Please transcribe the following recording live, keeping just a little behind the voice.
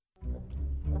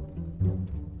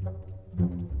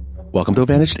Welcome to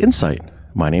Advantaged Insight.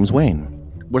 My name's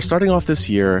Wayne. We're starting off this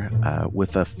year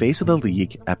with a Face of the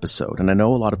League episode, and I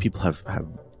know a lot of people have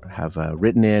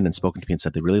written in and spoken to me and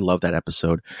said they really love that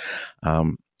episode.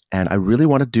 And I really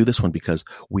want to do this one because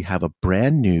we have a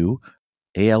brand new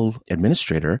AL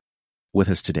administrator with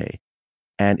us today.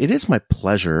 And it is my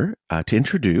pleasure to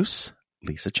introduce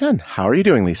Lysa Chen. How are you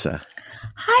doing, Lysa?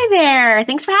 Hi there.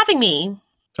 Thanks for having me.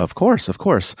 Of course.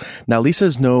 Now, Lysa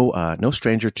is no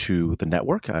stranger to the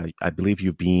network. I believe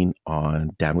you've been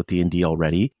on Down with D&D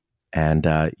already, and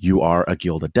you are a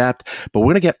guild adept. But we're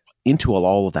going to get into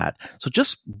all of that. So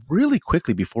just really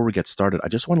quickly before we get started, I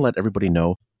just want to let everybody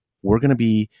know we're going to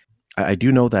be. I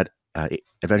do know that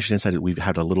Adventure Insight, we've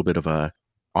had a little bit of a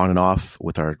on and off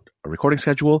with our recording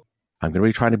schedule. I'm going to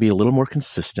be trying to be a little more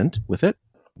consistent with it.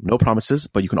 No promises,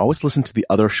 but you can always listen to the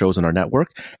other shows on our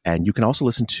network, and you can also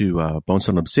listen to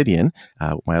Bonestone Obsidian,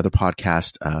 my other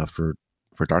podcast for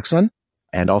Dark Sun,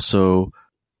 and also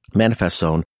Manifest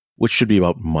Zone, which should be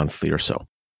about monthly or so.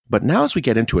 But now as we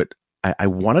get into it, I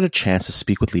wanted a chance to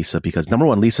speak with Lysa because, number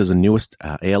one, Lysa is the newest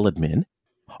AL admin.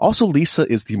 Also, Lysa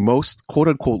is the most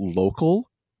quote-unquote local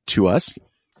to us.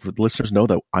 For the listeners know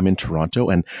that I'm in Toronto,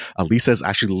 and Lysa has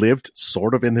actually lived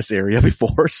sort of in this area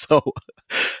before. So,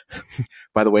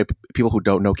 by the way, people who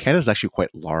don't know, Canada is actually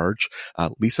quite large.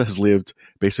 Lysa has lived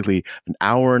basically an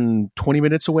hour and 20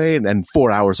 minutes away and then 4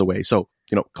 hours away. So,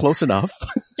 close enough.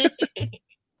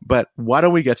 But why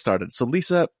don't we get started? So,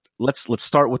 Lysa, let's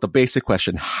start with a basic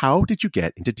question. How did you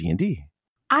get into D&D?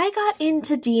 I got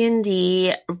into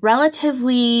D&D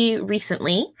relatively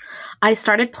recently. I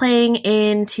started playing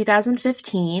in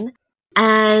 2015,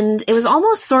 and it was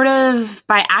almost sort of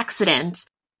by accident.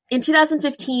 In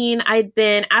 2015, I'd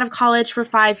been out of college for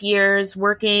 5 years,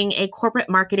 working a corporate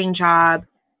marketing job.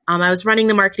 I was running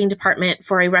the marketing department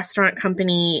for a restaurant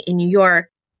company in New York.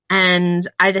 And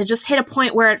I just hit a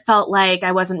point where it felt like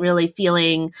I wasn't really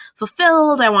feeling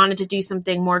fulfilled. I wanted to do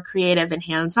something more creative and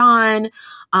hands-on.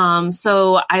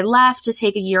 So I left to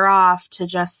take a year off to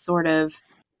just sort of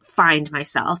find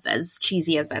myself, as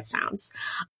cheesy as that sounds.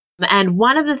 And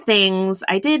one of the things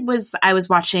I did was I was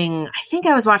watching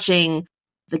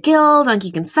The Guild on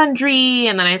Geek and Sundry,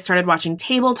 and then I started watching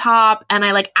Tabletop, and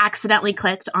I accidentally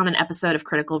clicked on an episode of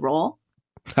Critical Role.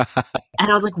 And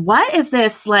I was like, what is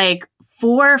this 4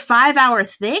 or 5 hour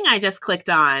thing I just clicked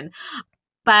on?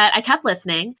 But I kept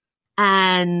listening,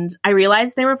 and I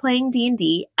realized they were playing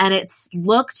D&D, and it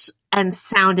looked and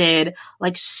sounded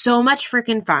like so much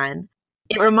freaking fun.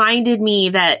 It reminded me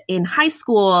that in high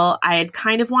school, I had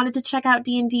kind of wanted to check out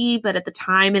D&D, but at the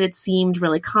time it had seemed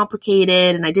really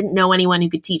complicated, and I didn't know anyone who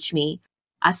could teach me.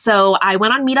 So I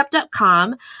went on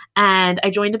meetup.com, and I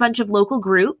joined a bunch of local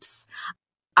groups.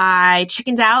 I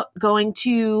chickened out going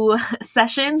to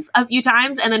sessions a few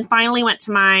times and then finally went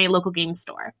to my local game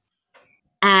store.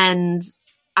 And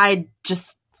I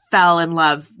just fell in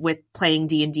love with playing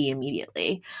D&D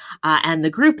immediately. And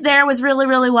the group there was really,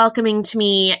 really welcoming to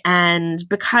me. And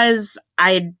because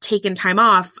I had taken time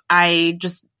off, I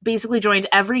just basically joined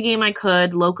every game I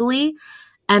could locally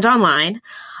and online.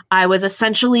 I was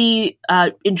essentially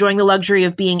enjoying the luxury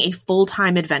of being a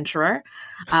full-time adventurer,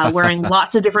 wearing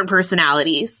lots of different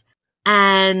personalities.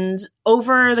 And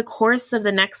over the course of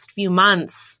the next few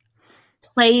months,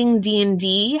 playing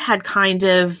D&D had kind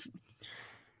of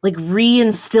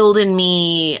reinstilled in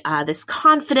me this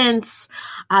confidence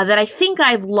that I think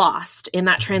I'd lost in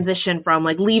that transition from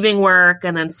leaving work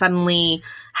and then suddenly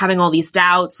having all these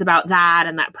doubts about that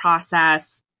and that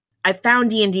process. I found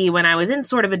D&D when I was in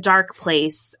sort of a dark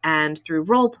place, and through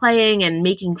role playing and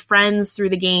making friends through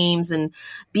the games and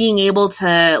being able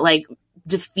to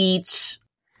defeat,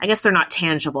 I guess they're not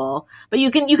tangible, but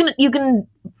you can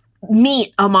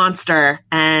meet a monster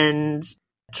and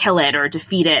kill it or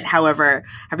defeat it however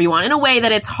you want, in a way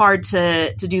that it's hard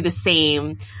to do the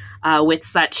same with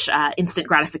such instant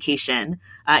gratification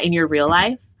in your real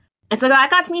life. And so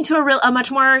that got me to a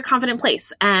much more confident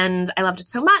place, and I loved it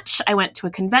so much. I went to a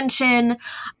convention.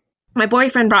 My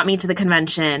boyfriend brought me to the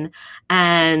convention,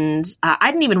 and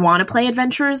I didn't even want to play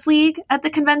Adventurers League at the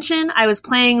convention. I was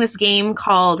playing this game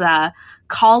called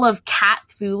Call of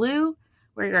Cthulhu,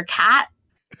 where you're a cat.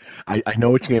 I know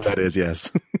which game that is, yes.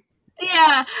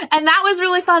 Yeah, and that was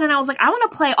really fun, and I was like, I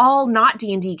want to play all not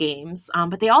D&D games,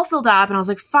 but they all filled up, and I was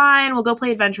like, fine, we'll go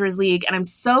play Adventurers League, and I'm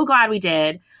so glad we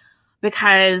did,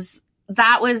 because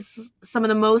that was some of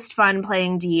the most fun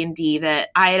playing D&D that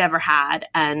I had ever had.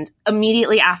 And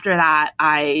immediately after that,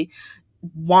 I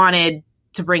wanted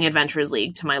to bring Adventurers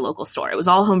League to my local store. It was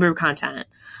all homebrew content.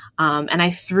 And I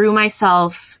threw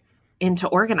myself into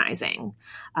organizing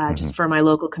just for my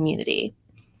local community.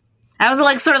 That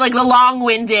was sort of the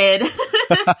long-winded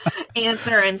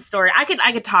answer and story. I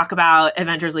could talk about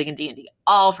Adventures League and D&D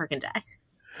all freaking day.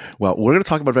 Well, we're going to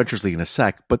talk about Adventures League in a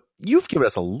sec, but you've given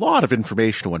us a lot of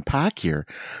information to unpack here.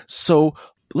 So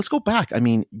let's go back. I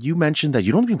mean, you mentioned that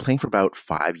you'd only been playing for about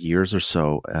 5 years or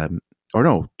so, or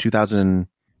no, 2000.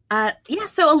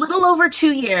 So a little over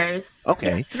 2 years.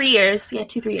 Okay. Yeah, 3 years. Yeah,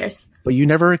 3 years. But you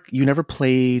never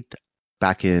played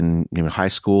back in high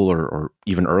school or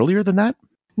even earlier than that?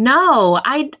 No,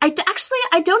 I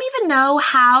don't even know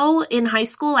how in high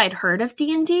school I'd heard of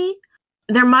D&D.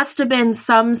 There must have been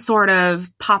some sort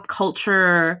of pop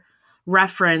culture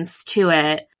reference to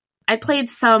it. I played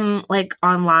some like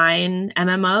online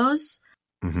MMOs,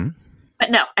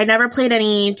 but no, I never played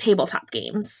any tabletop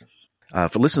games.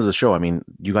 For listeners of the show, I mean,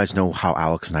 you guys know how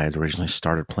Alex and I had originally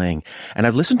started playing, and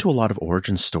I've listened to a lot of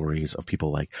origin stories of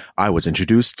people like, I was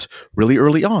introduced really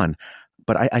early on,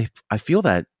 but I feel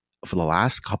that for the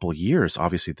last couple of years,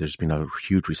 obviously there's been a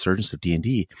huge resurgence of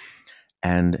D&D,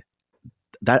 and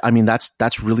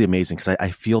that's really amazing because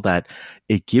I feel that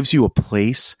it gives you a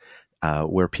place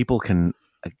where people can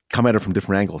come at it from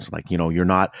different angles. Like, you're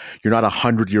not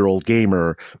 100-year-old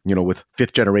gamer, with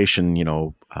 5th generation,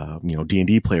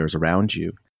 D&D players around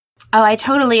you. Oh, I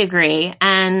totally agree.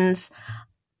 And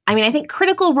I mean, I think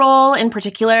Critical Role in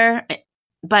particular,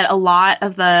 but a lot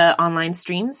of the online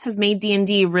streams have made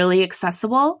D&D really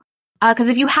accessible. Because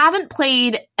if you haven't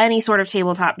played any sort of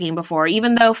tabletop game before,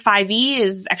 even though 5e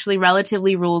is actually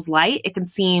relatively rules light, it can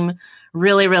seem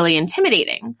really, really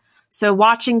intimidating. So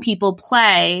watching people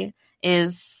play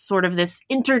is sort of this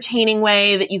entertaining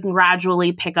way that you can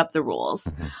gradually pick up the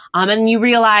rules. And you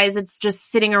realize it's just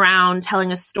sitting around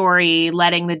telling a story,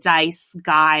 letting the dice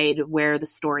guide where the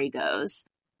story goes.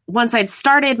 Once I'd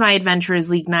started my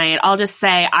Adventures League night, I'll just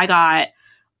say I got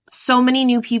so many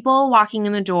new people walking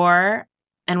in the door.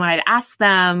 And when I'd ask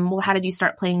them, well, how did you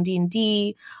start playing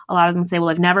D&D? A lot of them would say, well,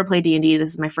 I've never played D&D. This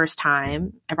is my first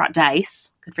time. I brought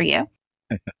dice. Good for you.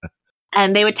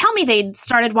 And they would tell me they'd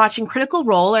started watching Critical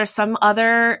Role or some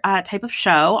other type of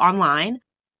show online.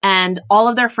 And all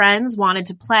of their friends wanted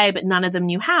to play, but none of them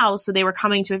knew how. So they were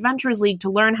coming to Adventures League to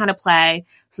learn how to play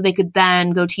so they could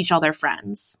then go teach all their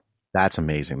friends. That's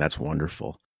amazing. That's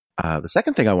wonderful. The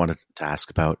second thing I wanted to ask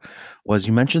about was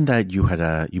you mentioned that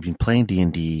you've been playing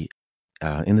D&D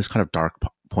in this kind of dark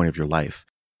point of your life.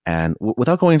 And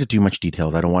without going into too much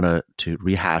details, I don't want to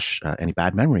rehash any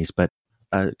bad memories, but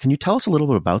can you tell us a little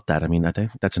bit about that? I mean, I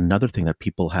think that's another thing that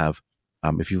people have,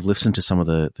 if you've listened to some of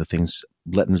the things,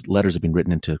 letters have been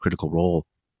written into Critical Role,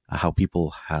 how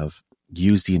people have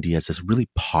used D&D as this really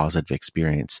positive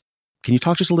experience. Can you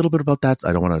talk just a little bit about that?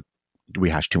 I don't want to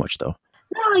rehash too much though.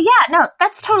 No,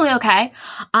 that's totally okay.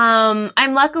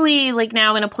 I'm luckily like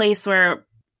now in a place where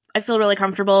I feel really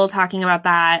comfortable talking about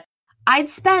that. I'd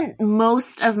spent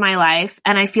most of my life,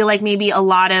 and I feel like maybe a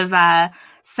lot of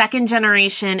second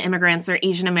generation immigrants or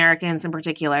Asian Americans in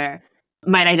particular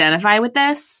might identify with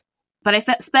this. But I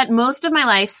spent most of my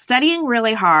life studying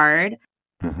really hard,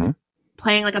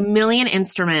 playing like a million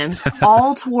instruments,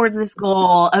 all towards this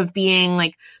goal of being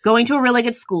like going to a really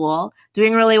good school,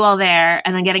 doing really well there,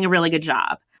 and then getting a really good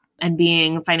job and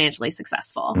being financially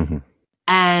successful.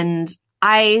 And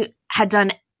I had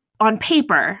done on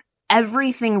paper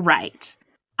everything right.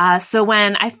 So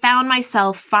when I found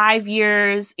myself 5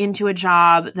 years into a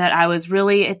job that I was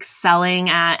really excelling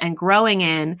at and growing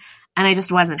in, and I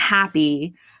just wasn't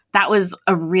happy, that was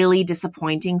a really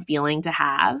disappointing feeling to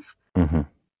have.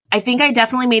 I think I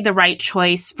definitely made the right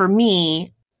choice for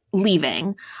me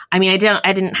leaving. I mean, I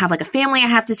didn't have like a family I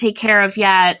have to take care of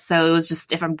yet. So it was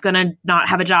just, if I'm going to not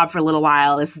have a job for a little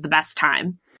while, this is the best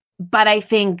time. But I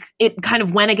think it kind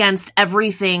of went against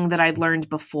everything that I'd learned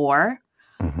before.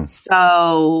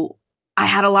 So I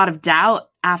had a lot of doubt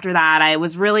after that. I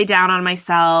was really down on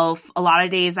myself. A lot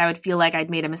of days I would feel like I'd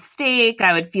made a mistake.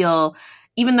 I would feel,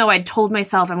 even though I'd told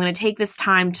myself I'm going to take this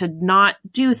time to not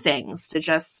do things, to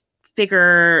just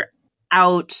figure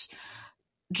out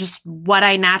just what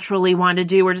I naturally want to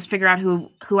do or just figure out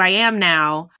who I am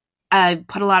now, I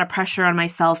put a lot of pressure on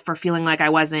myself for feeling like I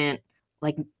wasn't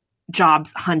like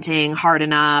jobs hunting hard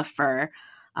enough or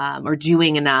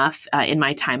doing enough in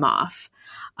my time off.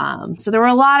 So there were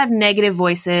a lot of negative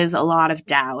voices, a lot of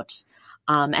doubt.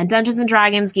 And Dungeons and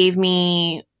Dragons gave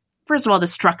me, first of all, the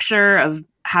structure of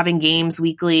having games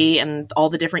weekly and all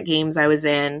the different games I was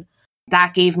in.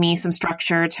 That gave me some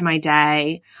structure to my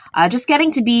day. Just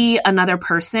getting to be another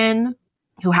person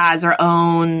who has her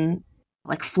own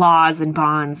like flaws and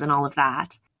bonds and all of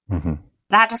that.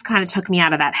 That just kind of took me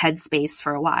out of that headspace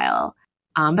for a while.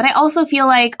 But I also feel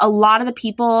like a lot of the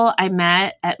people I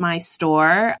met at my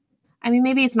store, I mean,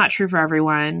 maybe it's not true for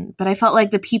everyone, but I felt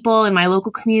like the people in my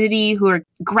local community who are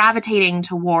gravitating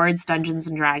towards Dungeons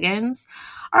and Dragons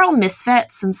are all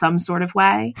misfits in some sort of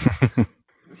way.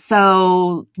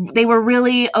 So they were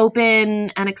really open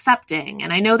and accepting.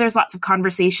 And I know there's lots of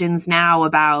conversations now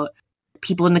about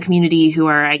people in the community who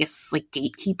are, I guess, like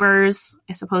gatekeepers,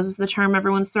 I suppose is the term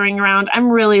everyone's throwing around.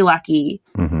 I'm really lucky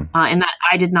in that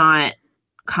I did not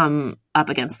come up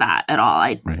against that at all.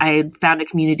 I found a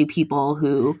community of people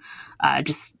who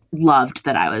just loved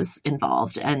that I was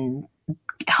involved and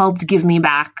helped give me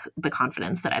back the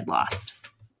confidence that I'd lost.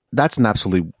 That's an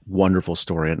absolutely wonderful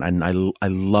story. And I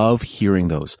love hearing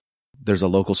those. There's a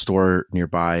local store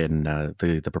nearby, and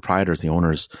the proprietors, the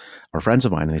owners, are friends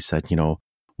of mine. And they said,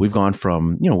 we've gone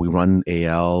from, we run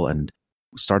AL and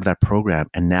started that program.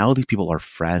 And now these people are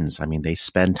friends. I mean, they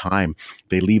spend time.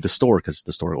 They leave the store because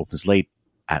the store opens late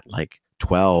at like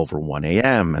 12 or 1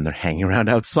 a.m. and they're hanging around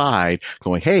outside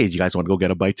going, hey, do you guys want to go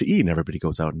get a bite to eat? And everybody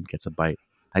goes out and gets a bite.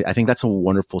 I think that's a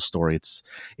wonderful story. It's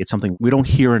something we don't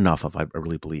hear enough of, I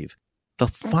really believe. The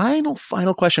final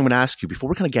question I'm going to ask you before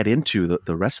we're going to get into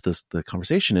the rest of the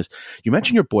conversation is, you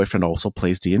mentioned your boyfriend also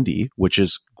plays D&D, which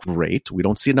is great. We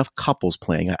don't see enough couples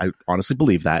playing. I honestly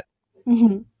believe that.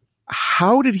 Mm-hmm.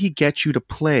 How did he get you to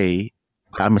play?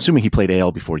 I'm assuming he played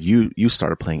AL before you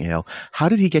started playing AL. How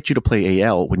did he get you to play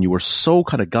AL when you were so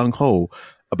kind of gung-ho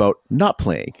about not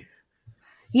playing?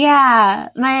 Yeah.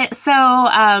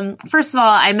 First of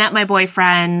all, I met my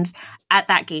boyfriend at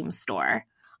that game store.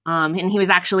 And he was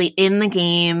actually in the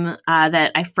game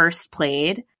that I first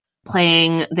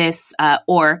playing this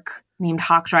orc named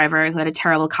Hawk Driver who had a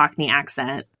terrible Cockney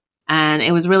accent. And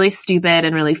it was really stupid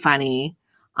and really funny.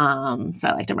 So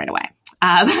I liked him right away.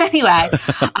 But anyway.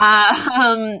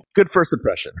 Good first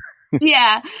impression.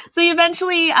 Yeah. So he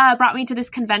eventually brought me to this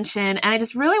convention, and I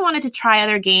just really wanted to try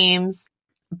other games.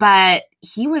 But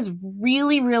he was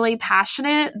really, really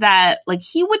passionate that like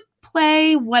he would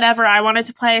play whatever I wanted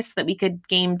to play so that we could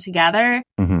game together.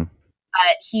 Mm-hmm.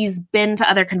 But he's been to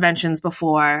other conventions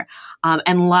before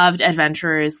and loved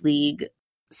Adventurers League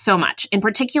so much. In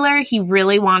particular, he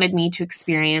really wanted me to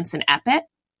experience an epic.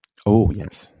 Oh,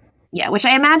 yes. Yeah, which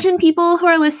I imagine people who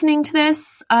are listening to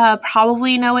this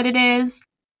probably know what it is.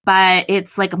 But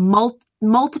it's like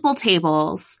multiple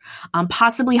tables,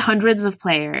 possibly hundreds of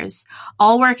players,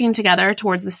 all working together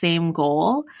towards the same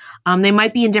goal. They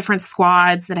might be in different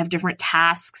squads that have different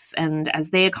tasks, and as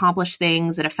they accomplish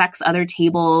things, it affects other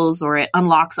tables or it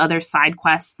unlocks other side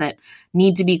quests that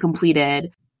need to be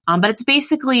completed. But it's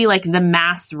basically like the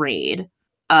mass raid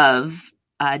of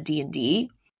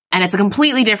D&D, and it's a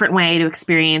completely different way to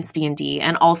experience D&D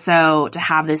and also to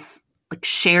have this like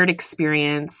shared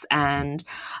experience and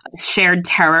shared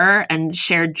terror and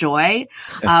shared joy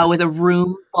with a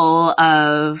room full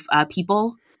of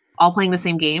people all playing the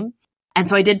same game. And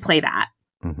so I did play that.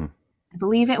 Mm-hmm. I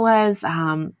believe it was,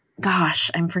 I'm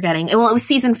forgetting. Well, it was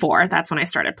season 4. That's when I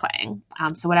started playing.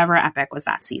 So whatever epic was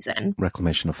that season.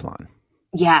 Reclamation of Thrawn.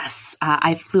 Yes.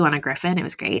 I flew on a griffin. It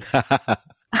was great.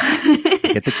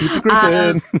 Get to keep the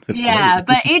griffin. Yeah,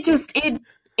 but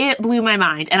it blew my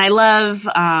mind. And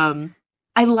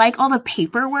I like all the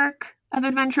paperwork of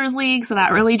Adventurers League, so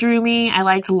that really drew me. I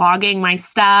liked logging my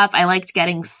stuff. I liked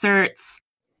getting certs.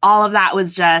 All of that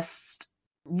was just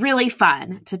really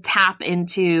fun to tap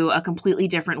into a completely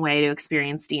different way to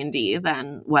experience D&D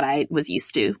than what I was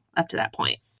used to up to that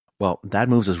point. Well, that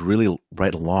moves us really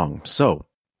right along. So,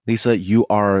 Lysa, you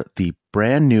are the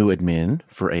brand new admin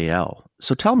for AL.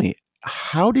 So tell me,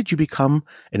 how did you become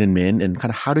an admin and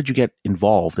kind of how did you get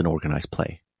involved in organized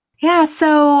play? Yeah,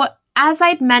 so as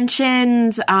I'd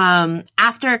mentioned,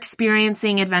 after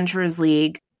experiencing Adventurers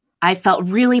League, I felt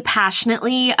really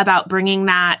passionately about bringing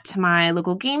that to my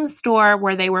local game store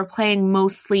where they were playing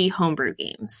mostly homebrew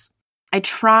games. I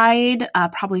tried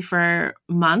probably for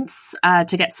months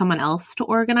to get someone else to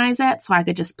organize it so I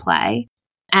could just play,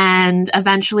 and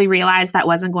eventually realized that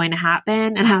wasn't going to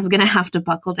happen and I was going to have to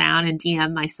buckle down and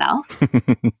DM myself.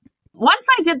 Once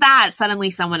I did that,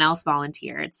 suddenly someone else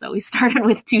volunteered. So we started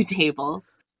with 2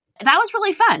 tables. That was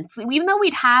really fun. So even though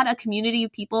we'd had a community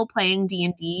of people playing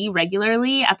D&D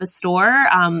regularly at the store,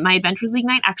 my Adventures League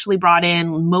night actually brought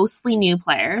in mostly new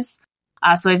players.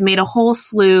 So I've made a whole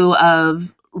slew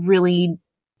of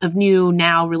new,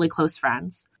 now really close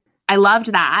friends. I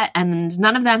loved that, and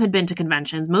none of them had been to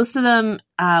conventions. Most of them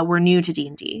were new to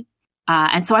D&D.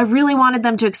 And so I really wanted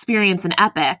them to experience an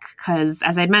epic because,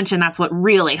 as I'd mentioned, that's what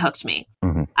really hooked me.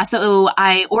 Mm-hmm. So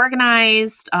I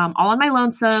organized, all on my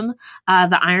lonesome,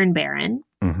 the Iron Baron.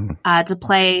 Mm-hmm. to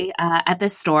play at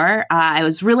this store. I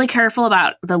was really careful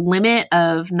about the limit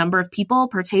of number of people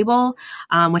per table,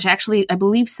 which I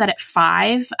believe set at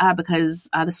 5 because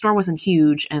the store wasn't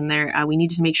huge and we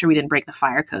needed to make sure we didn't break the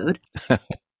fire code.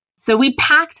 So we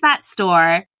packed that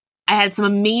store. I had some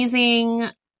amazing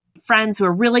friends who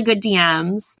are really good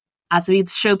DMs. So we'd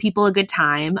show people a good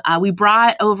time. We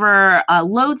brought over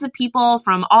loads of people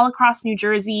from all across New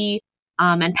Jersey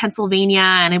and Pennsylvania,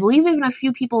 and I believe even a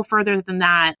few people further than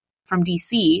that from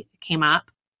DC came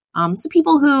up. So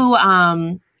people who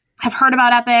have heard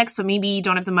about epics, but maybe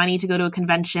don't have the money to go to a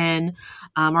convention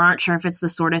or aren't sure if it's the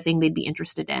sort of thing they'd be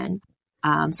interested in.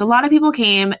 So a lot of people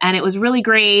came, and it was really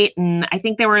great. And I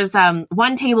think there was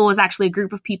one table was actually a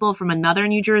group of people from another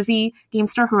New Jersey game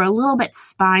store who were a little bit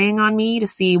spying on me to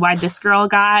see why this girl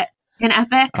got an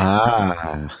epic.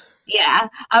 Yeah.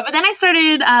 But then I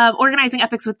started organizing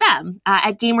epics with them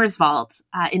at Gamers Vault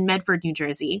in Medford, New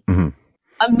Jersey. Mm-hmm.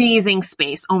 Amazing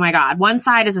space. Oh my God. One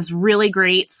side is this really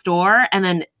great store, and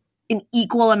then an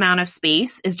equal amount of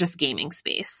space is just gaming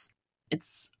space.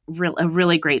 It's a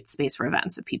really great space for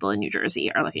events if people in New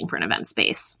Jersey are looking for an event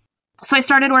space. So I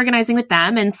started organizing with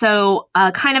them. And so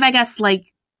kind of, I guess, like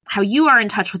how you are in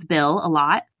touch with Bill a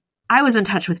lot, I was in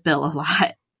touch with Bill a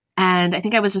lot. And I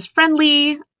think I was just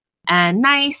friendly and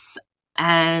nice.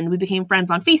 And we became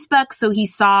friends on Facebook. So he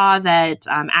saw that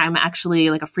I'm actually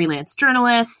like a freelance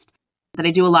journalist, that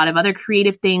I do a lot of other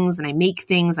creative things and I make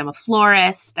things. I'm a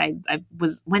florist. I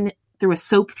went through a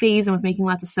soap phase and was making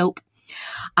lots of soap.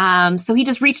 So he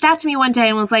just reached out to me one day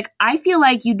and was like, I feel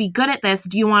like you'd be good at this.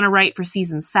 Do you want to write for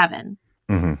season 7?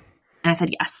 Mm-hmm. And I said,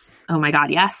 yes. Oh my God,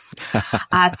 yes.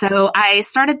 So I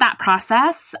started that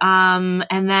process.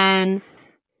 And then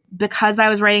because I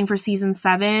was writing for season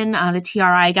 7, the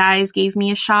TRI guys gave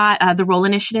me a shot. The Roll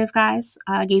Initiative guys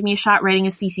gave me a shot writing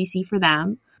a CCC for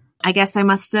them. I guess I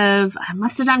must have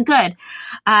done good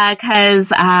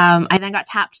because I then got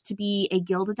tapped to be a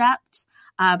guild adept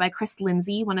by Chris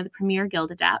Lindsay, one of the premier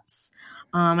guild adepts.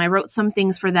 I wrote some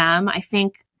things for them. I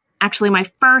think actually my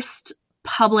first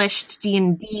published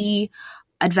D&D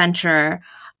adventure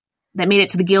that made it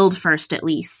to the guild first, at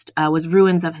least, was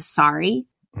Ruins of Hisari,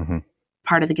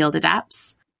 part of the guild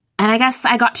adepts. And I guess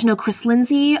I got to know Chris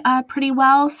Lindsay pretty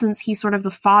well since he's sort of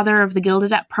the father of the guild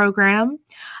adept program.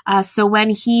 So when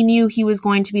he knew he was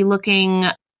going to be looking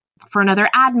for another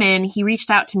admin, he reached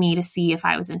out to me to see if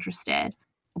I was interested,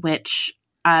 which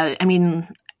I mean,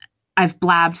 I've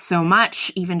blabbed so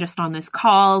much, even just on this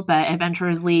call, but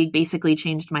Adventurers League basically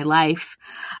changed my life.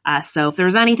 So if there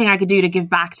was anything I could do to give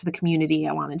back to the community,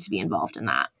 I wanted to be involved in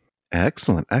that.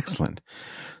 Excellent. Excellent.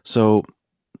 So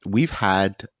we've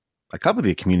had a couple of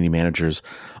the community managers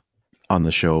on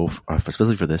the show,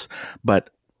 especially for this,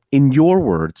 but in your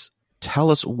words,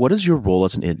 tell us, what is your role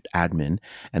as an admin?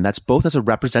 And that's both as a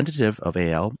representative of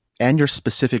AL and your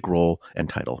specific role and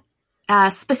title.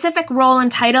 Specific role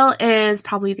and title is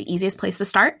probably the easiest place to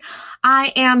start.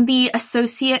 I am the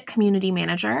associate community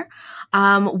manager.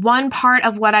 One part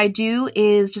of what I do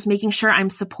is just making sure I'm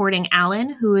supporting Alan,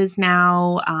 who is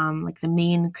now like the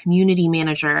main community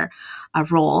manager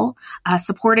role,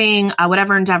 supporting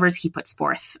whatever endeavors he puts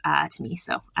forth to me.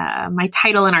 So my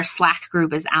title in our Slack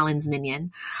group is Alan's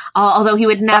Minion, although he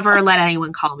would never let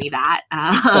anyone call me that.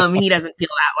 He doesn't feel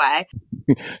that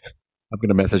way. I'm going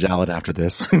to message Alan after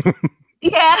this.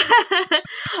 Yeah.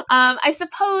 I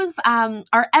suppose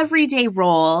our everyday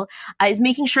role is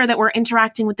making sure that we're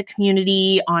interacting with the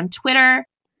community on Twitter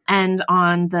and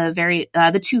on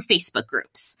the 2 Facebook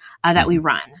groups that we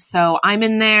run. So I'm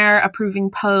in there approving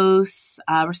posts,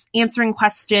 answering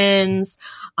questions.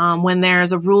 When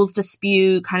there's a rules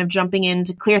dispute, kind of jumping in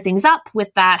to clear things up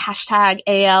with that hashtag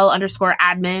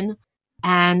AL_admin,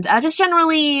 and just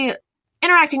generally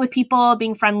interacting with people,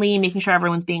 being friendly, making sure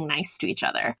everyone's being nice to each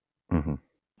other. Mm-hmm.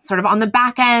 Sort of on the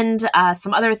back end,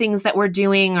 some other things that we're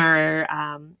doing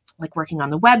are like working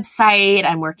on the website.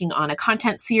 I'm working on a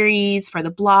content series for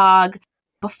the blog.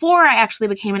 Before I actually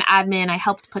became an admin, I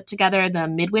helped put together the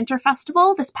Midwinter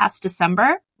Festival this past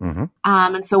December. Mm-hmm.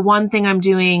 And so one thing I'm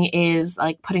doing is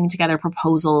like putting together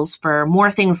proposals for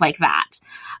more things like that,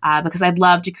 because I'd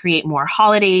love to create more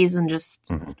holidays and just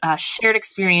shared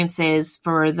experiences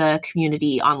for the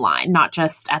community online, not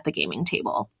just at the gaming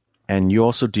table. And you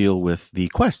also deal with the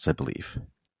quests, I believe.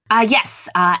 Yes.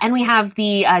 And we have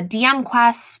the DM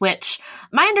quests, which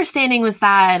my understanding was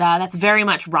that that's very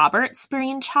much Robert's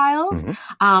brainchild.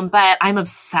 Mm-hmm. But I'm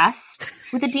obsessed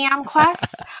with the DM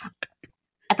quests.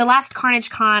 At the last Carnage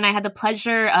Con, I had the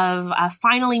pleasure of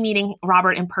finally meeting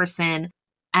Robert in person.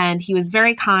 And he was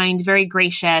very kind, very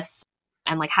gracious.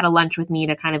 and like had a lunch with me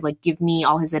to kind of like give me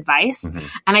all his advice. Mm-hmm.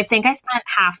 And I think I spent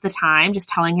half the time just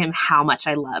telling him how much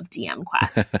I love DM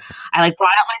quests. I like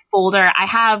brought out my folder. I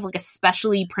have like a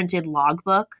specially printed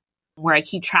logbook where I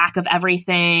keep track of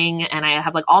everything, and I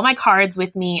have like all my cards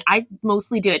with me. I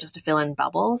mostly do it just to fill in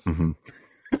bubbles. Mm-hmm.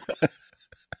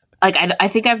 Like, I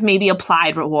think I've maybe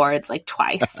applied rewards like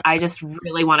twice. I just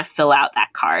really want to fill out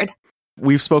that card.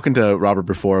 We've spoken to Robert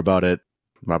before about it.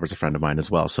 Robert's a friend of mine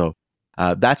as well. So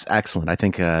that's excellent. I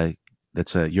think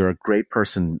you're a great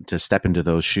person to step into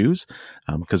those shoes,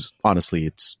 because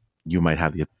honestly, you might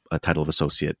have a title of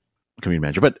associate community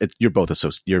manager, but you're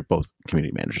both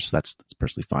community managers. So that's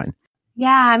perfectly fine. Yeah,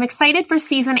 I'm excited for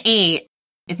season 8.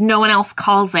 If no one else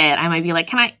calls it, I might be like,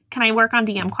 can I work on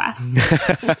DM quests?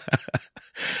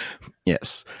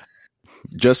 Yes.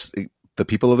 Just the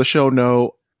people of the show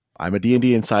know I'm a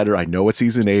D&D insider. I know what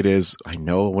season 8 is. I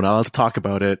know we're not allowed to talk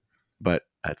about it, but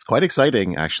it's quite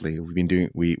exciting, actually.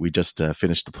 We just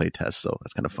finished the play test, so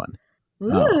that's kind of fun.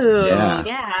 Ooh,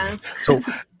 yeah. So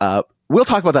we'll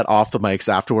talk about that off the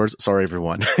mics afterwards. Sorry,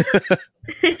 everyone.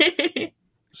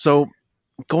 So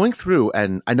going through,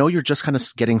 and I know you're just kind of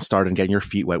getting started and getting your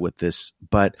feet wet with this,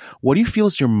 but what do you feel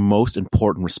is your most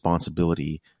important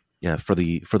responsibility for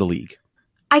the league?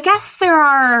 I guess there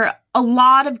are a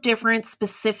lot of different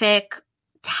specific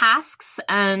tasks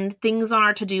and things on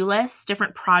our to-do list,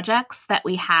 different projects that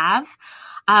we have.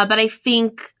 But I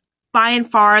think by and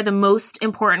far the most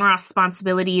important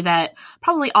responsibility that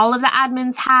probably all of the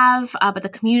admins have, but the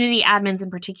community admins in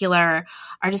particular,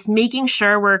 are just making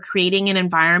sure we're creating an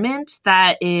environment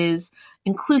that is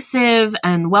inclusive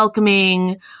and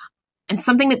welcoming and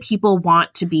something that people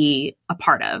want to be a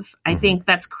part of. I think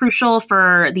that's crucial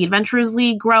for the Adventurers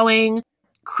League growing,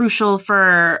 crucial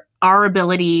for our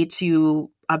ability to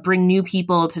bring new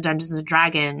people to Dungeons and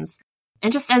Dragons.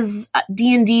 And just as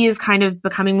D&D is kind of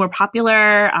becoming more popular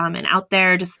and out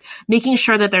there, just making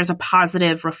sure that there's a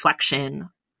positive reflection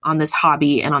on this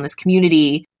hobby and on this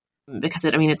community, because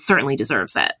it certainly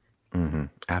deserves it. Mm-hmm.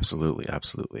 Absolutely.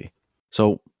 Absolutely.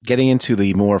 So getting into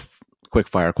the more quick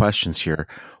fire questions here,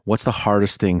 what's the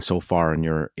hardest thing so far in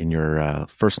your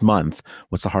first month?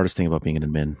 What's the hardest thing about being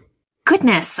an admin?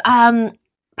 Goodness.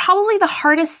 Probably the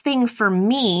hardest thing for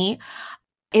me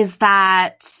is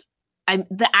that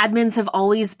the admins have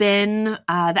always been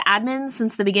the admins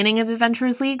since the beginning of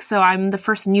Adventurers League. So I'm the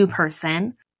first new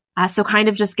person. So kind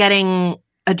of just getting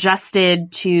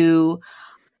adjusted to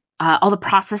all the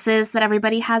processes that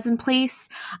everybody has in place,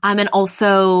 and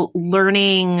also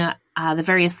learning the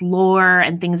various lore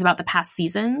and things about the past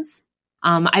seasons.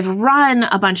 I've run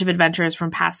a bunch of adventures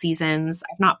from past seasons.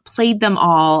 I've not played them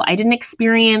all. I didn't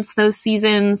experience those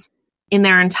seasons in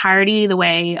their entirety the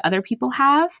way other people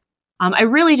have. I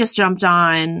really just jumped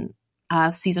on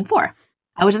season 4,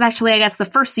 which is actually, I guess, the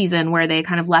first season where they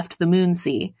kind of left the Moon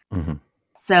Sea. Mm-hmm.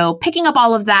 So picking up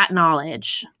all of that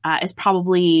knowledge is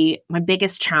probably my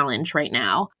biggest challenge right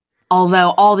now. Although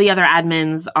all the other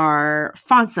admins are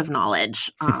fonts of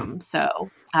knowledge. So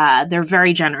they're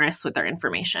very generous with their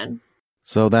information.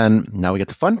 So then now we get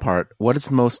the fun part. What is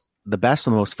the best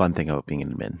and the most fun thing about being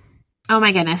an admin? Oh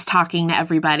my goodness, talking to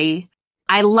everybody.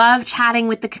 I love chatting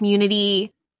with the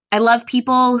community. I love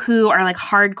people who are like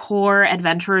hardcore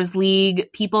Adventurers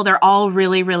League people. They're all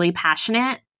really, really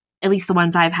passionate, at least the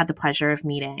ones I've had the pleasure of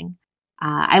meeting.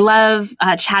 I love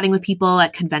chatting with people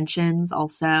at conventions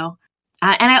also.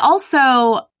 And I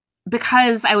also,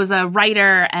 because I was a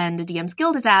writer and a DM's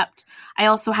Guild adept, I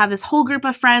also have this whole group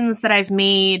of friends that I've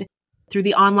made through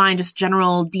the online, just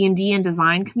general D&D and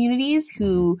design communities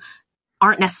who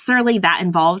aren't necessarily that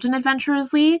involved in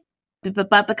Adventurers League.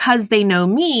 But because they know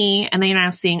me and they're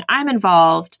now seeing I'm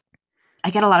involved,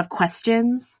 I get a lot of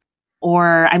questions,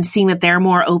 or I'm seeing that they're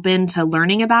more open to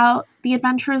learning about the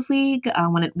Adventurers League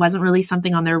when it wasn't really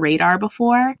something on their radar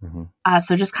before. Mm-hmm.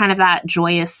 So just kind of that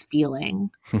joyous feeling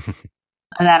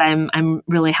that I'm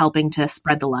really helping to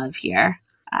spread the love here.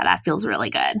 That feels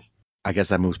really good. I guess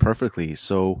that moves perfectly.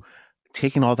 So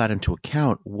taking all that into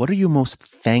account, what are you most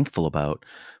thankful about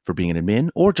for being an admin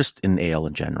or just in AL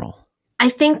in general? I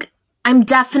think I'm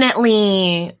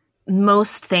definitely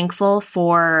most thankful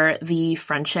for the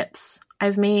friendships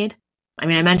I've made. I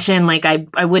mean, I mentioned like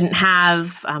I wouldn't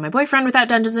have my boyfriend without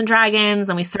Dungeons and Dragons,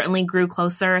 and we certainly grew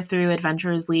closer through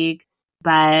Adventurers League.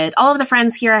 But all of the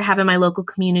friends here I have in my local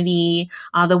community,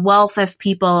 the wealth of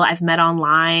people I've met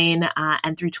online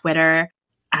and through Twitter.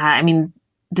 I mean,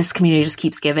 this community just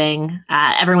keeps giving.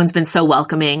 Everyone's been so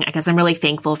welcoming. I guess I'm really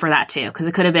thankful for that too, because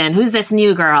it could have been, who's this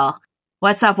new girl?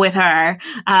 What's up with her?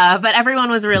 But everyone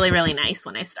was really, really nice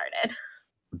when I started.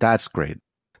 That's great.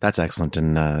 That's excellent.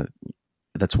 And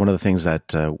that's one of the things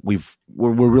that we're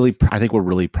really, I think we're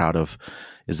really proud of,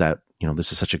 is that,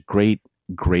 this is such a great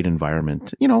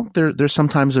environment.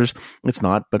 It's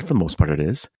not, but for the most part it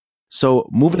is. So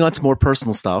moving on to more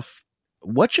personal stuff,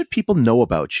 what should people know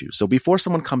about you? So before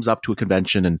someone comes up to a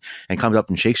convention and comes up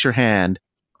and shakes your hand,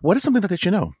 what is something that they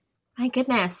should know? My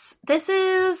goodness. This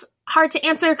is hard to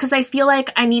answer because I feel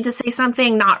like I need to say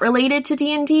something not related to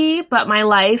D&D, but my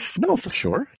life. No, for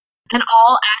sure. And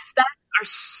all aspects are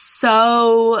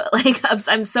so,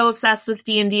 I'm so obsessed with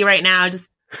D&D right now. Just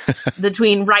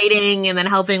between writing and then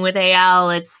helping with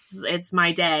AL, it's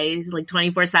my day. It's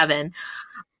 24/7.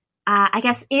 I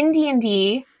guess in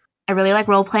D&D, I really like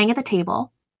role-playing at the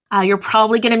table. You're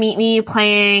probably going to meet me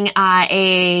playing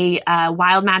a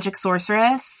wild magic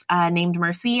sorceress named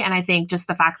Mercy. And I think just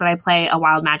the fact that I play a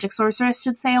wild magic sorceress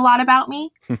should say a lot about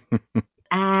me.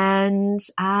 And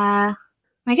my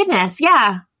goodness,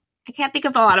 yeah. I can't think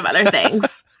of a lot of other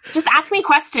things. Just ask me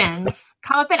questions.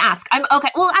 Come up and ask. I'm okay.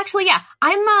 Well, actually, yeah.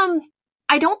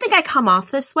 I don't think I come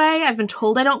off this way. I've been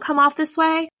told I don't come off this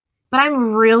way. But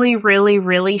I'm really, really,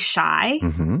 really shy.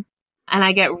 Mm-hmm. And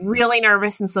I get really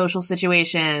nervous in social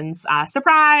situations.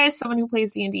 Surprise, someone who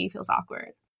plays D&D feels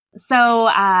awkward. So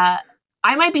I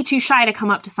might be too shy to come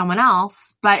up to someone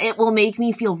else, but it will make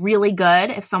me feel really good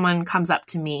if someone comes up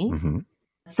to me. Mm-hmm.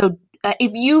 So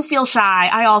if you feel shy,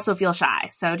 I also feel shy.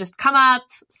 So just come up,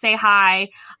 say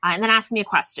hi, and then ask me a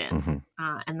question.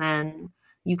 Mm-hmm. And then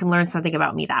you can learn something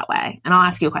about me that way. And I'll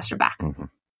ask you a question back. Mm-hmm.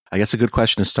 I guess a good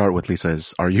question to start with, Lysa,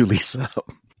 is, are you Lysa?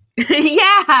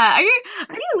 Yeah. Are you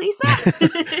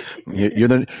Lysa?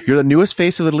 You're the newest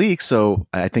face of the league, so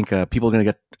I think people are going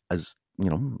to get, as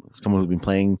someone who's been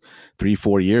playing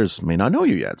 3-4 years may not know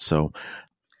you yet. So,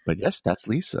 but yes, that's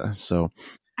Lysa. So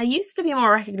I used to be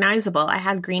more recognizable. I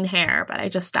had green hair, but I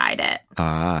just dyed it.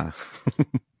 Ah.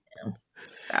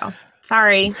 So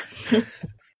sorry.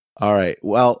 All right.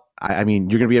 Well, I mean,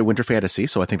 you're going to be at Winter Fantasy,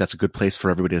 so I think that's a good place for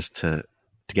everybody to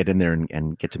get in there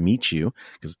and get to meet you,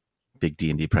 because big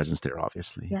D&D presence there,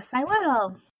 obviously. Yes, I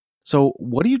will. So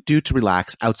what do you do to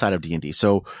relax outside of D&D?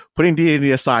 So putting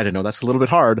D&D aside, I know that's a little bit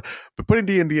hard, but putting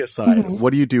D&D aside,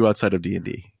 what do you do outside of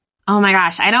D&D? Oh my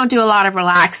gosh, I don't do a lot of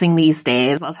relaxing these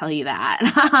days, I'll tell you that.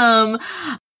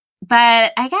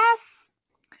 But I guess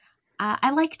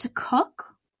I like to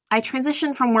cook. I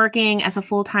transitioned from working as a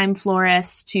full-time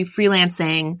florist to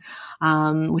freelancing,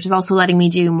 which is also letting me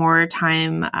do more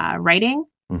time writing.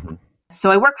 Mm-hmm.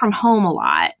 So I work from home a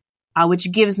lot,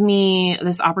 which gives me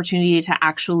this opportunity to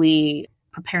actually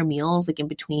prepare meals in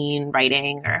between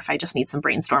writing, or if I just need some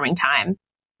brainstorming time.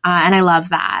 And I love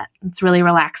that. It's really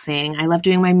relaxing. I love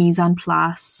doing my mise en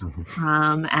place,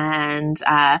 and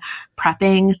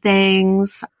prepping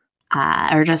things,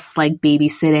 or just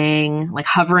babysitting,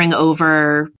 hovering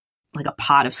over a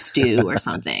pot of stew or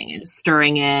something and just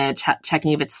stirring it,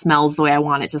 checking if it smells the way I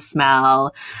want it to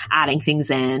smell, adding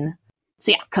things in.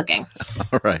 So yeah, cooking.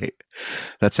 All right.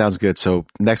 That sounds good. So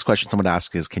next question someone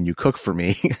asked is, can you cook for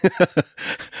me? That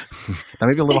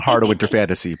may be a little hard to Winter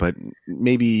Fantasy, but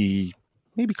maybe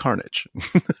Carnage.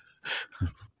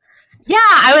 Yeah,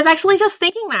 I was actually just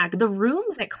thinking that. The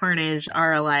rooms at Carnage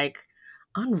are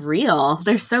unreal.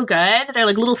 They're so good. They're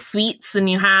little suites, and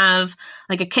you have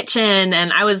a kitchen.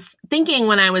 And I was thinking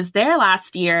when I was there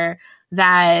last year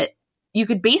that you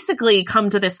could basically come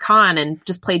to this con and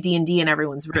just play D&D in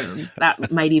everyone's rooms. That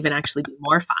might even actually be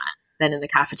more fun than in the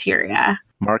cafeteria.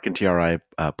 Mark and TRI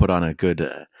put on a good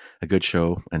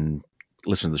show, and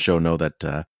listeners to the show know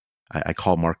that I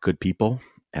call Mark good people,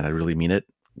 and I really mean it.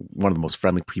 One of the most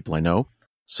friendly people I know.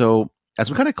 So as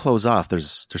we kind of close off,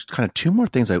 there's kind of two more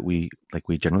things that we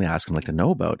generally ask and like to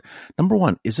know about. Number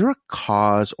one, is there a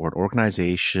cause or an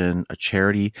organization, a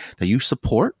charity that you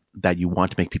support that you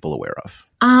want to make people aware of?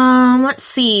 Let's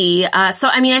see. So,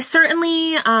 I mean, I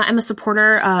certainly am a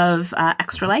supporter of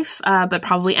Extra Life, but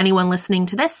probably anyone listening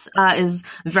to this is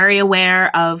very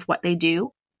aware of what they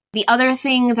do. The other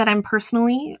thing that I'm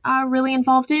personally really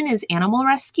involved in is animal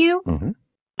rescue. Mm-hmm.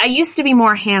 I used to be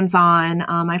more hands-on.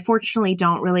 I fortunately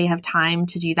don't really have time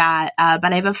to do that.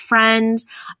 But I have a friend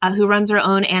who runs her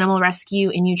own animal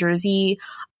rescue in New Jersey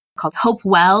called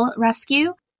Hopewell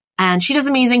Rescue. And she does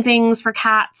amazing things for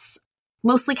cats,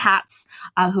 mostly cats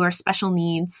who are special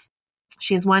needs.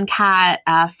 She has one cat,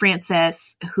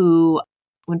 Francis, who,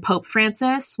 when Pope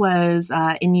Francis was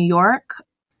in New York,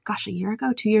 a year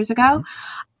ago, 2 years ago,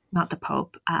 Mm-hmm. Not the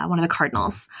Pope, one of the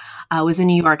cardinals, was in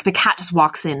New York. The cat just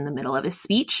walks in the middle of his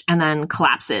speech and then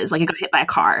collapses, like it got hit by a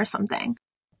car or something.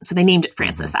 So they named it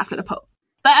Francis after the Pope.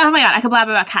 But oh my God, I could blab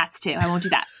about cats too. I won't do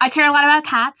that. I care a lot about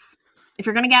cats. If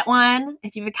you're going to get one,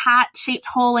 if you have a cat-shaped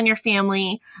hole in your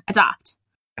family, adopt.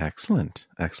 Excellent.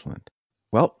 Excellent.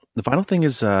 Well, the final thing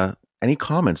is any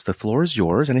comments. The floor is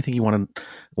yours. Anything you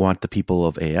want the people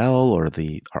of AL or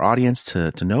our audience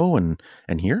to know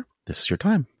and hear? This is your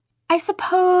time. I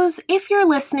suppose if you're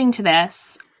listening to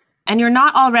this and you're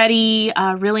not already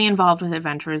really involved with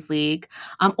Adventurers League,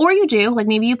 or you do, like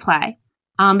maybe you play,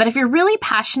 but if you're really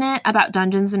passionate about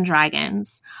Dungeons and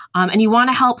Dragons and you want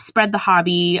to help spread the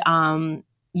hobby,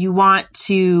 you want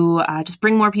to just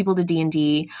bring more people to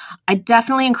D&D, I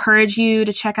definitely encourage you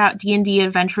to check out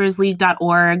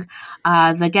dndadventurersleague.org,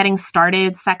 the Getting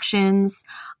Started sections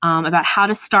about how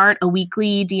to start a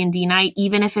weekly D&D night,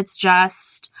 even if it's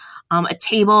just a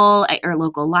table at your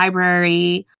local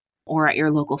library or at your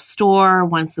local store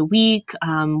once a week,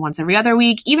 once every other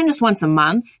week, even just once a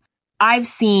month. I've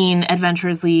seen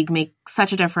Adventurers League make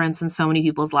such a difference in so many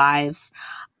people's lives.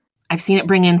 I've seen it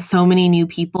bring in so many new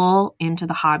people into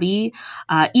the hobby.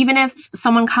 Even if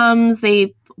someone comes,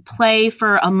 they play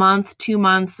for a month, 2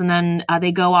 months, and then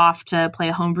they go off to play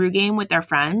a homebrew game with their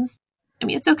friends. I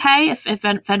mean, it's okay if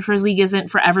Adventurers League isn't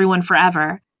for everyone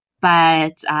forever,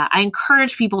 but I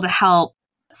encourage people to help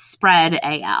spread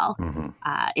AL. Mm-hmm.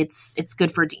 It's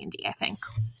good for D&D, I think.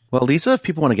 Well, Lysa, if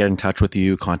people want to get in touch with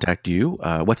you, contact you,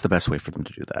 what's the best way for them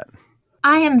to do that?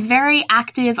 I am very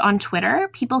active on Twitter.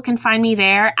 People can find me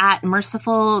there at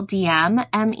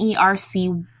MercifulDM,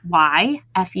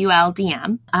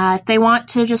 MERCYFULDM. If they want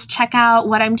to just check out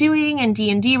what I'm doing in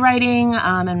D&D writing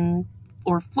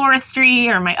or floristry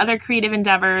or my other creative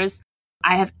endeavors,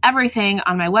 I have everything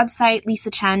on my website,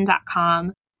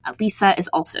 lysachen.com. Lysa is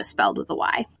also spelled with a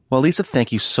Y. Well, Lysa,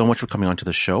 thank you so much for coming on to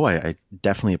the show. I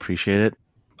definitely appreciate it.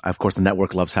 Of course, the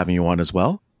network loves having you on as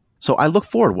well. So I look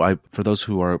forward, for those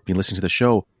who are been listening to the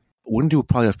show, we're going to do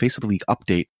probably a Face of the League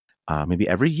update maybe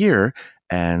every year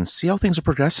and see how things are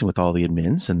progressing with all the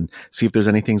admins and see if there's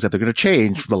any things that they're going to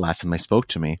change from the last time they spoke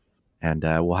to me. And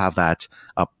we'll have that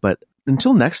up. But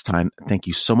until next time, thank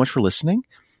you so much for listening,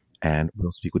 and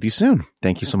we'll speak with you soon.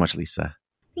 Thank you so much, Lysa.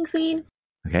 Thanks, Wayne.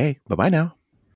 Okay, bye-bye now.